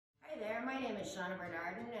Hi, my name is Shaunna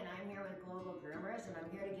Bernardin and I'm here with Global Groomers and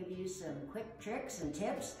I'm here to give you some quick tricks and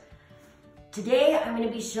tips. Today I'm going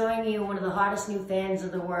to be showing you one of the hottest new fans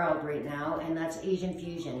of the world right now, and that's Asian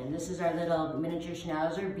Fusion. And this is our little miniature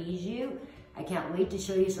Schnauzer Bijou. I can't wait to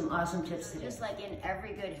show you some awesome tips today. Just like in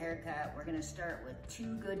every good haircut, we're going to start with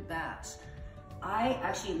 2 good baths. I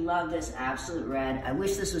actually love this absolute red. I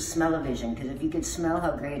wish this was smell-o-vision, because if you could smell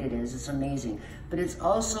how great it is, it's amazing. But it's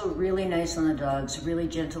also really nice on the dogs, really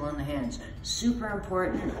gentle on the hands. Super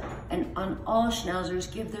important. And on all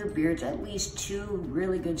Schnauzers, give their beards at least 2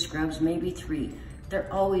 really good scrubs, maybe 3.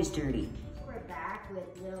 They're always dirty. We're back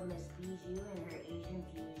with little Miss Bijou and her Asian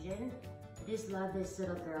Fusion. I just love this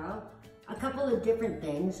little girl. A couple of different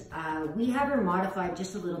things. We have her modified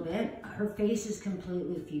just a little bit. Her face is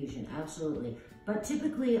completely fusion, absolutely. But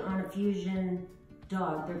typically on a fusion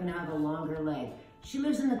dog, they're gonna have a longer leg. She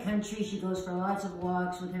lives in the country, she goes for lots of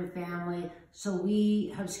walks with her family, so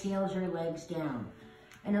we have scaled her legs down.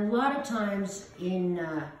 And a lot of times in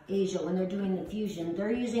Asia, when they're doing the fusion,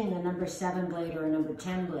 they're using the number 7 blade or a number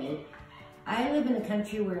 10 blade. I live in a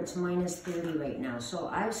country where it's -30 right now, so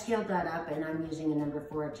I've scaled that up and I'm using a number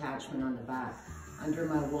 4 attachment on the back under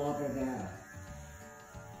my Wahl.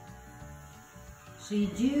 So you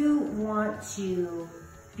do want to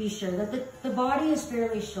be sure that the body is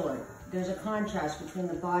fairly short. There's a contrast between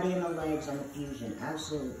the body and the legs on the fusion,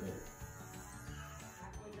 absolutely.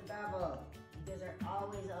 With the bevel, you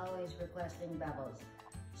guys are always requesting bevels.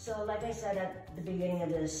 So like I said at the beginning of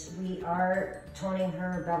this, we are toning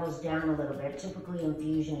her bevels down a little bit. Typically in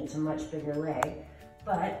fusion, it's a much bigger leg.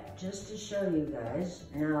 But just to show you guys,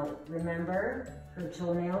 now remember, her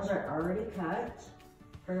toenails are already cut.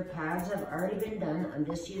 Her pads have already been done. I'm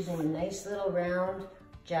just using a nice little round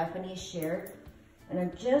Japanese shear. And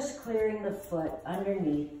I'm just clearing the foot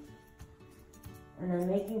underneath. And I'm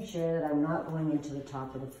making sure that I'm not going into the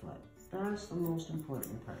top of the foot. That's the most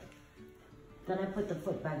important part. Then I put the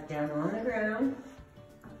foot back down on the ground.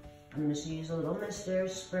 I'm just gonna use a little mister,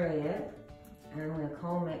 spray it, and I'm gonna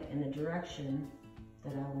comb it in the direction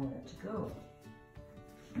that I want it to go.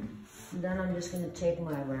 And then I'm just gonna take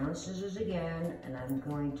my round scissors again, and I'm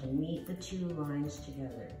going to meet the 2 lines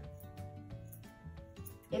together.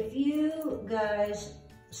 If you guys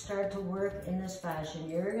start to work in this fashion,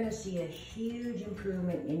 you're gonna see a huge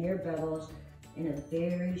improvement in your bevels in a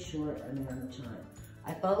very short amount of time.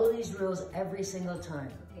 I follow these rules every single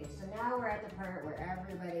time. Okay, so now we're at the part where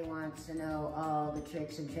everybody wants to know all the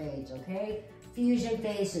tricks and trades, okay? Fusion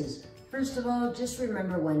faces. First of all, just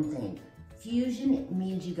remember one thing. Fusion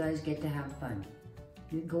means you guys get to have fun.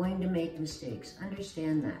 You're going to make mistakes,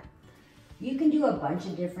 understand that. You can do a bunch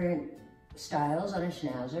of different styles on a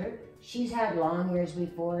Schnauzer. She's had long ears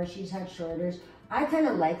before, she's had short ears. I kind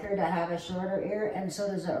of like her to have a shorter ear, and so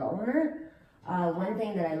does her owner. One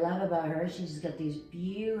thing that I love about her, she's got these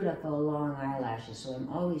beautiful long eyelashes, so I'm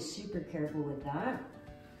always super careful with that.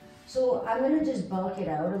 So I'm gonna just bulk it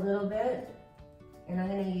out a little bit, and I'm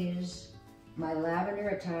gonna use my lavender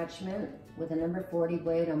attachment with a number 40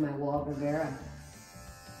 blade on my Wahl. And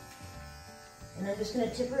I'm just gonna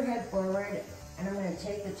tip her head forward, and I'm gonna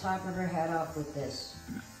take the top of her head off with this.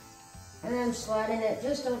 And I'm sliding it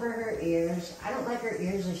just over her ears. I don't like her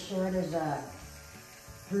ears as short as a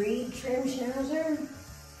breed trim Schnauzer.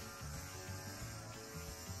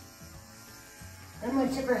 I'm going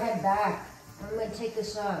to tip her head back. I'm going to take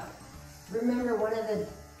this off. Remember, one of the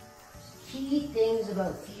key things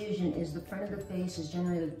about fusion is the front of the face is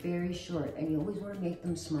generally very short, and you always want to make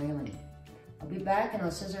them smiling. I'll be back and I'll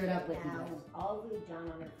scissor it up with you. Now, all we've done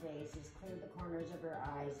on her face is clear the corners of her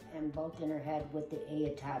eyes and bulked in her head with the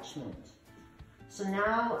A attachment. So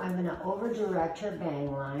now I'm going to over direct her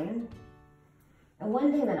bang line. And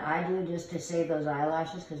one thing that I do just to save those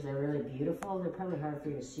eyelashes, because they're really beautiful, they're probably hard for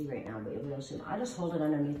you to see right now, but you'll be able to see them. I just hold it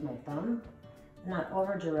underneath my thumb, and I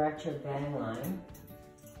over direct her bang line.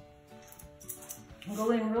 And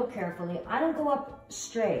go in real carefully. I don't go up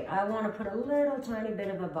straight. I want to put a little tiny bit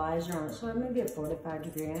of a visor on it, so maybe a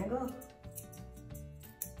 45-degree angle.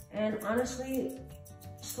 And honestly,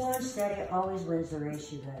 slow and steady always wins the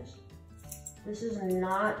race, you guys. This is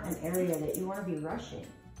not an area that you want to be rushing.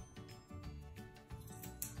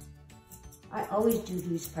 I always do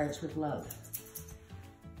these parts with love.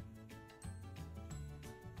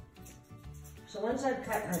 So once I've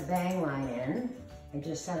cut my bang line in, I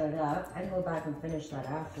just set it up. I can go back and finish that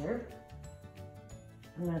after.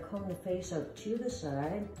 I'm gonna comb the face out to the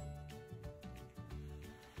side.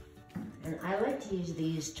 And I like to use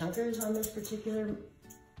these chunkers on this particular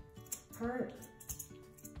part.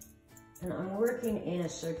 And I'm working in a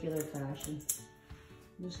circular fashion.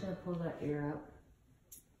 I'm just gonna pull that ear out.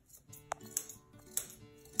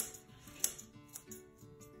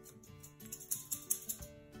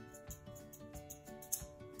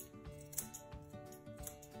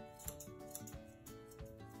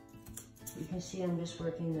 can see I'm just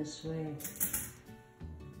working this way.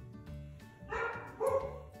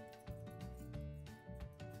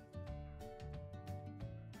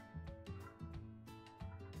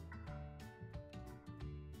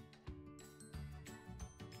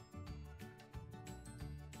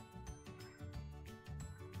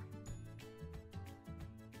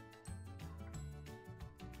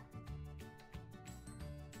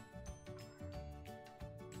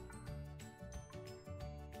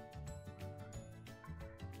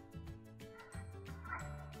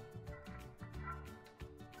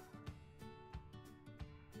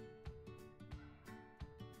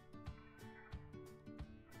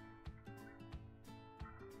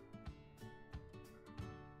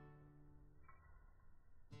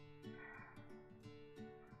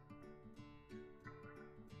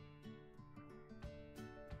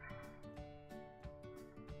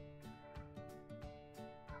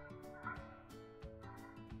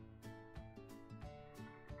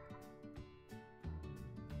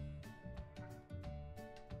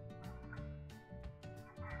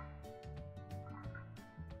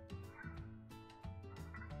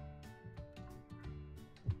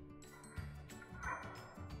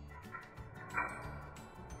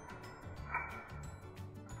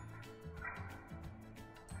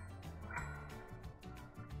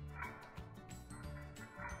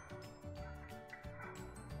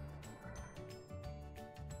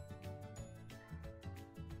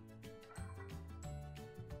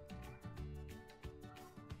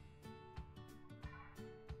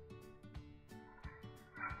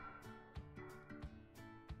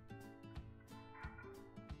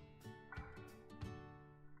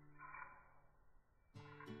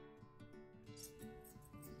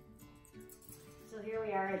 So here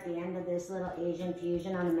we are at the end of this little Asian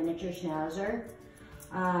fusion on a miniature Schnauzer.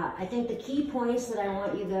 I think the key points that I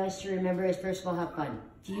want you guys to remember is, first of all, have fun.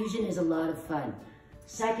 Fusion is a lot of fun.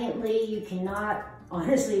 Secondly, you cannot,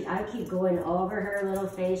 honestly, I keep going over her little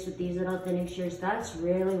face with these little thinning shears. That's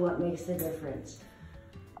really what makes the difference.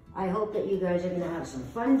 I hope that you guys are gonna have some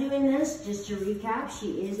fun doing this. Just to recap,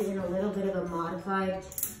 she is in a little bit of a modified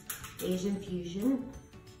Asian fusion.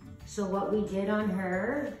 So what we did on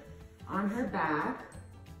her back,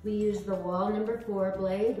 we used the Wahl number 4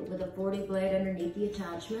 blade with a 40 blade underneath the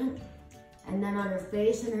attachment. And then on her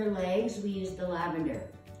face and her legs, we used the lavender.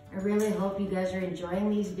 I really hope you guys are enjoying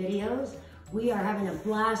these videos. We are having a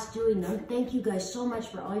blast doing them. Thank you guys so much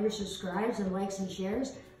for all your subscribes and likes and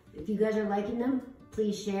shares. If you guys are liking them,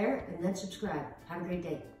 please share and then subscribe. Have a great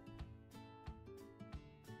day.